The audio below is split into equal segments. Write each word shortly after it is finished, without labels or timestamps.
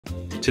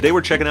Today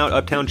we're checking out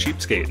Uptown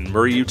Cheapskate in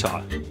Murray,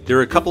 Utah. There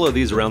are a couple of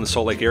these around the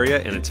Salt Lake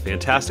area, and it's a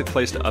fantastic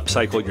place to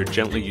upcycle your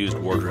gently used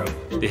wardrobe.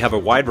 They have a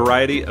wide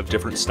variety of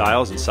different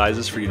styles and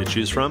sizes for you to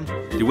choose from.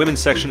 The women's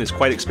section is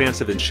quite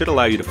expansive and should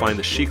allow you to find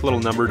the chic little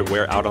number to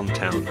wear out on the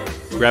town.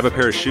 Grab a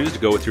pair of shoes to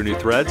go with your new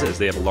threads, as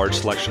they have a large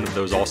selection of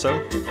those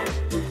also.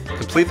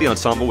 Complete the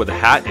ensemble with a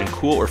hat and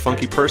cool or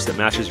funky purse that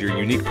matches your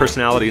unique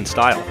personality and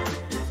style.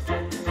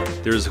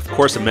 There is of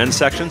course a men's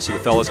section, so the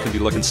fellas can be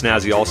looking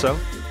snazzy also.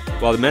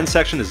 While the men's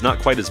section is not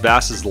quite as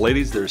vast as the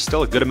ladies, there is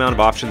still a good amount of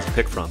options to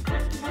pick from.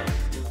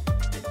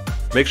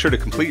 Make sure to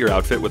complete your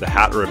outfit with a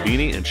hat or a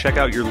beanie and check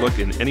out your look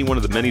in any one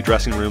of the many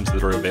dressing rooms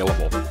that are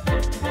available.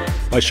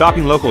 By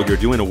shopping local, you're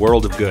doing a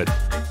world of good.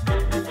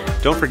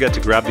 Don't forget to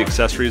grab the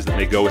accessories that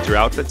may go with your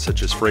outfit,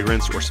 such as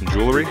fragrance or some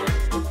jewelry.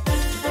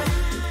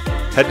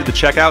 Head to the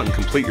checkout and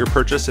complete your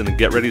purchase, and then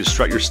get ready to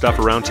strut your stuff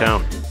around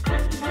town.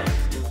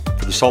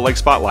 For the Salt Lake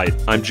Spotlight,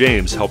 I'm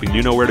James, helping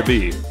you know where to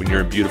be when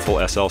you're in beautiful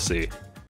SLC.